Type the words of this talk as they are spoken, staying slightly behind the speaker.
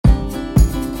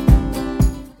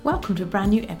Welcome to a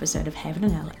brand new episode of Heaven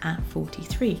and Hell at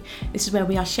 43. This is where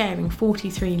we are sharing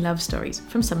 43 love stories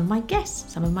from some of my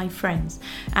guests, some of my friends.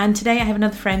 And today I have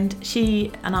another friend.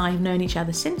 She and I have known each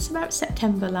other since about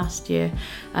September last year.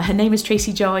 Her name is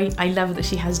Tracey Joy. I love that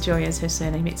she has Joy as her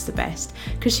surname. It's the best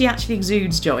because she actually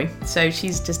exudes joy. So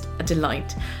she's just a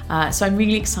delight. So I'm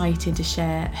really excited to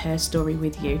share her story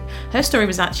with you. Her story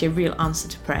was actually a real answer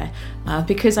to prayer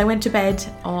because I went to bed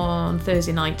on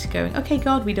Thursday night going, okay,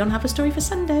 God, we don't have a story for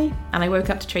Sunday. And I woke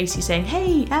up to Tracey saying,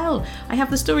 hey, Elle, I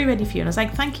have the story ready for you. And I was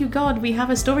like, thank you, God, we have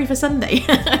a story for Sunday.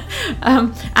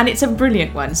 And it's a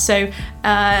brilliant one. So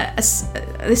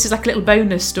this is like a little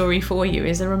bonus story for you,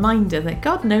 is a reminder that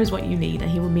God knows what you need and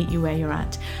he will meet you where you're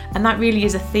at. And that really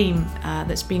is a theme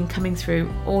that's been coming through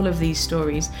all of these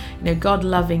stories. You know, God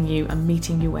loving you and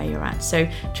meeting you where you're at. So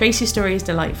Tracey's story is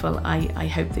delightful. I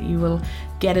hope that you will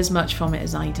get as much from it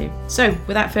as I do. So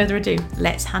without further ado,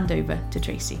 let's hand over to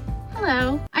Tracey.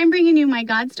 Hello, I'm bringing you my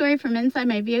God story from inside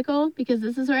my vehicle because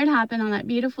this is where it happened on that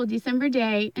beautiful December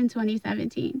day in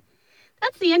 2017.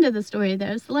 That's the end of the story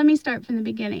though, so let me start from the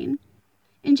beginning.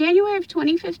 In January of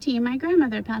 2015, my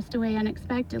grandmother passed away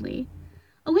unexpectedly.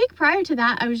 A week prior to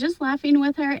that, I was just laughing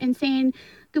with her and saying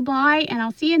goodbye and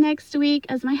I'll see you next week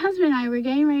as my husband and I were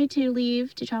getting ready to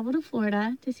leave to travel to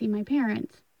Florida to see my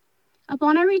parents.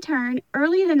 Upon our return,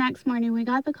 early the next morning, we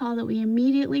got the call that we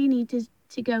immediately needed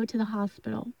to go to the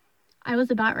hospital. I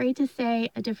was about ready to say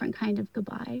a different kind of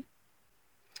goodbye.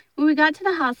 When we got to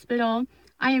the hospital,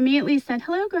 I immediately said,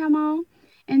 hello, Grandma.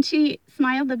 And she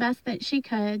smiled the best that she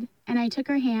could. And I took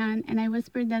her hand and I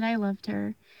whispered that I loved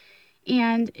her.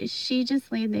 And she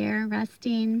just lay there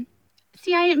resting.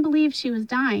 See, I didn't believe she was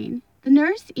dying. The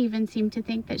nurse even seemed to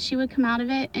think that she would come out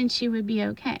of it and she would be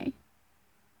okay.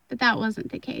 But that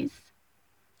wasn't the case.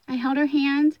 I held her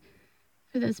hand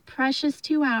for those precious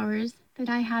 2 hours that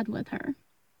I had with her.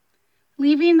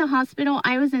 Leaving the hospital,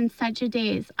 I was in such a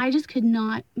daze. I just could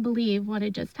not believe what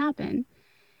had just happened.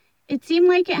 It seemed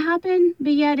like it happened,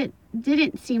 but yet it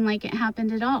didn't seem like it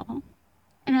happened at all.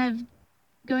 And of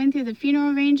going through the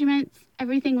funeral arrangements,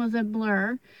 everything was a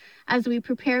blur. As we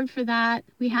prepared for that,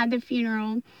 we had the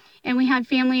funeral, and we had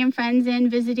family and friends in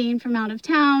visiting from out of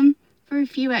town for a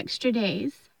few extra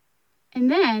days.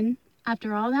 And then,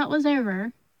 after all that was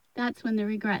over, that's when the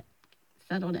regret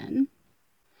settled in.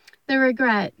 The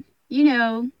regret. You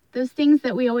know, those things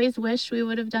that we always wish we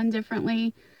would have done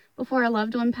differently before a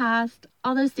loved one passed,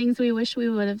 all those things we wish we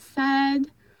would have said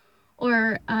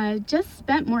or just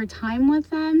spent more time with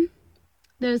them,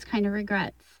 those kind of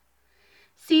regrets.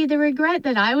 See, the regret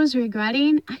that I was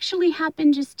regretting actually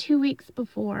happened just 2 weeks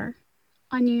before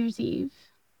on New Year's Eve.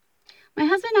 My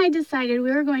husband and I decided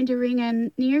we were going to ring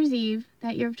in New Year's Eve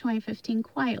that year of 2015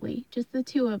 quietly, just the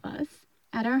two of us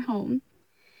at our home.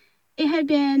 It had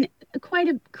been quite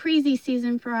a crazy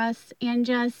season for us, and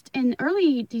just in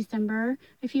early December,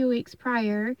 a few weeks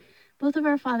prior, both of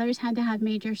our fathers had to have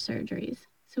major surgeries.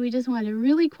 So we just wanted a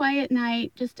really quiet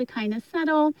night just to kind of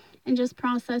settle and just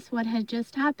process what had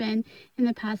just happened in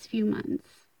the past few months.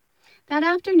 That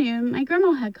afternoon, my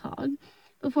grandma had called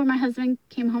before my husband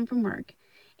came home from work,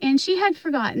 and she had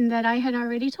forgotten that I had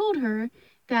already told her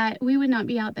that we would not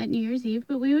be out that New Year's Eve,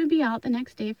 but we would be out the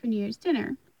next day for New Year's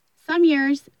dinner. Some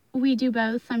years we do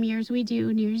both. Some years we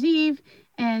do New Year's Eve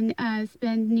and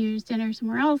spend New Year's dinner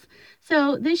somewhere else.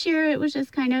 So this year it was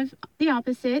just kind of the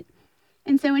opposite.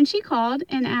 And so when she called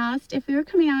and asked if we were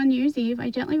coming out on New Year's Eve, I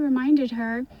gently reminded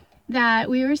her that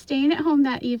we were staying at home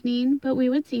that evening, but we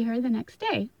would see her the next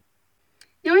day.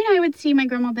 Knowing I would see my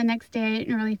grandma the next day, I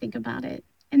didn't really think about it.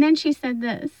 And then she said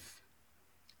this,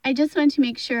 I just wanted to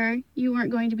make sure you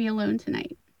weren't going to be alone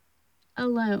tonight.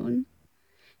 Alone.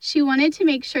 She wanted to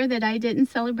make sure that I didn't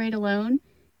celebrate alone,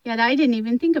 yet I didn't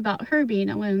even think about her being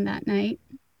alone that night.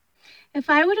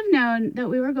 If I would have known that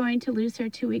we were going to lose her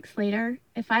 2 weeks later,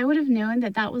 if I would have known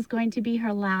that that was going to be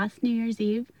her last New Year's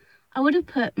Eve, I would have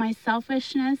put my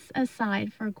selfishness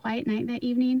aside for a quiet night that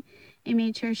evening and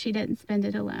made sure she didn't spend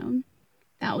it alone.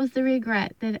 That was the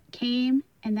regret that came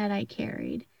and that I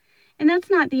carried. And that's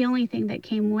not the only thing that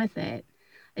came with it.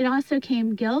 It also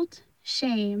came guilt,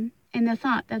 shame, and the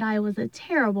thought that I was a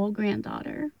terrible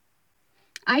granddaughter.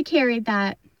 I carried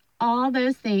all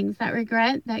those things, that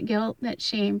regret, that guilt, that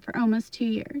shame for almost 2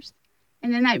 years.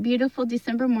 And then that beautiful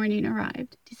December morning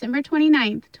arrived, December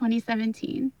 29th,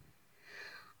 2017.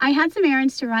 I had some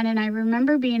errands to run, and I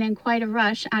remember being in quite a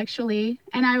rush, actually.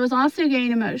 And I was also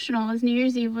getting emotional as New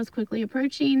Year's Eve was quickly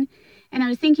approaching. And I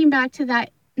was thinking back to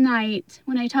that night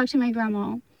when I talked to my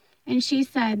grandma, and she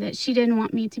said that she didn't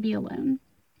want me to be alone.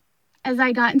 As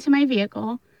I got into my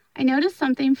vehicle, I noticed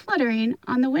something fluttering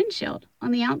on the windshield,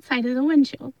 on the outside of the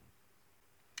windshield.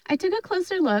 I took a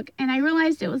closer look and I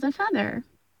realized it was a feather,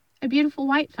 a beautiful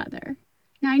white feather.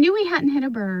 Now I knew we hadn't hit a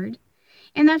bird,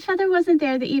 and that feather wasn't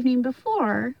there the evening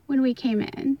before when we came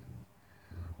in.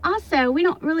 Also, we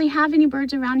don't really have any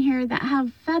birds around here that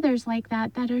have feathers like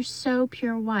that are so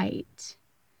pure white.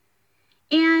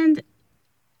 And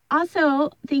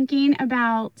also thinking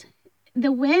about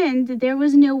the wind, there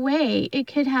was no way it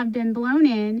could have been blown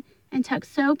in and tucked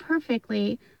so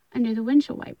perfectly under the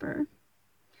windshield wiper.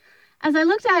 As I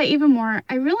looked at it even more,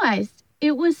 I realized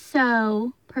it was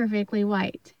so perfectly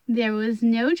white. There was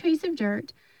no trace of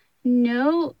dirt,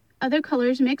 no other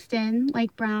colors mixed in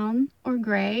like brown or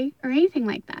gray or anything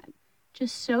like that.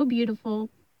 Just so beautiful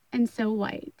and so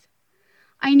white.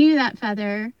 I knew that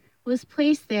feather was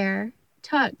placed there,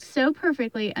 tucked so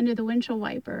perfectly under the windshield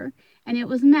wiper, and it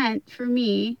was meant for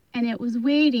me, and it was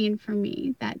waiting for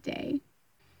me that day.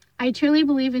 I truly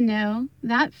believe and know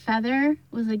that feather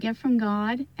was a gift from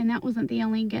God, and that wasn't the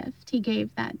only gift He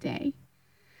gave that day.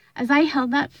 As I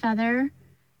held that feather,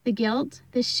 the guilt,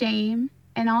 the shame,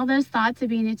 and all those thoughts of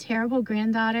being a terrible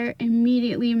granddaughter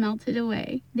immediately melted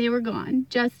away. They were gone,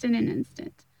 just in an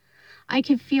instant. I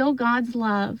could feel God's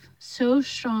love so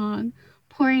strong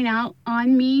pouring out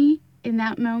on me in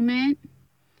that moment,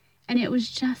 and it was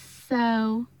just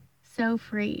so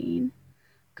freeing.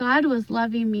 God was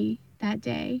loving me that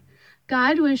day.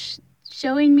 God was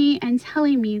showing me and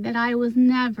telling me that I was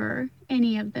never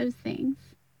any of those things.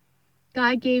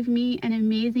 God gave me an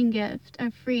amazing gift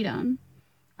of freedom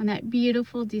on that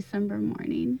beautiful December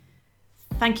morning.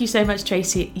 Thank you so much,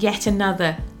 Tracey. Yet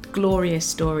another glorious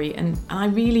story, and I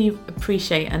really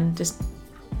appreciate and just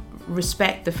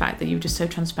respect the fact that you're just so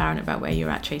transparent about where you're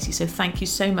at, Tracey. So thank you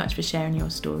so much for sharing your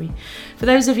story. For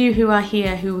those of you who are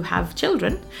here who have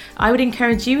children, I would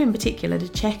encourage you in particular to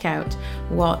check out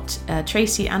what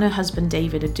Tracey and her husband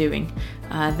David are doing.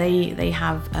 They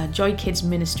have Joy Kids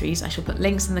Ministries. I shall put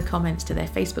links in the comments to their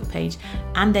Facebook page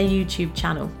and their YouTube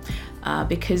channel.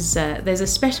 Because there's a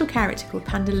special character called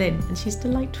Panda Lynn, and she's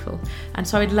delightful. And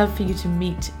so I'd love for you to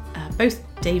meet both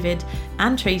David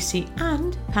and Tracey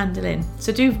and Panda Lynn.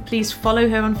 So do please follow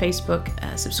her on Facebook,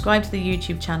 subscribe to the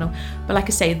YouTube channel. But like I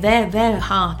say, their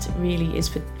heart really is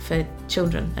for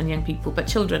children and young people, but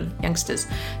children, youngsters.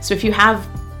 So if you have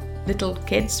little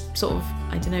kids, sort of,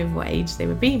 I don't know what age they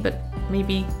would be, but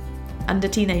maybe under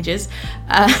teenagers,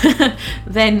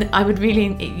 then I would really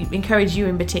encourage you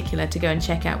in particular to go and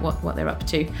check out what they're up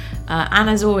to. And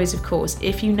as always, of course,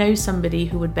 if you know somebody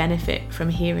who would benefit from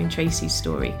hearing Tracey's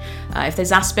story, if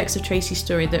there's aspects of Tracey's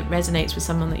story that resonates with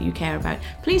someone that you care about,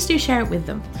 please do share it with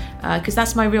them, because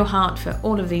that's my real heart for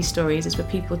all of these stories, is for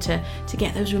people to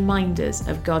get those reminders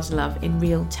of God's love in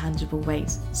real, tangible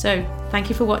ways. So thank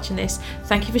you for watching this.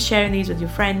 Thank you for sharing these with your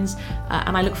friends,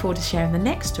 and I look forward to sharing the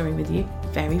next story with you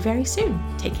very, very soon.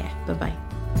 Take care. Bye-bye.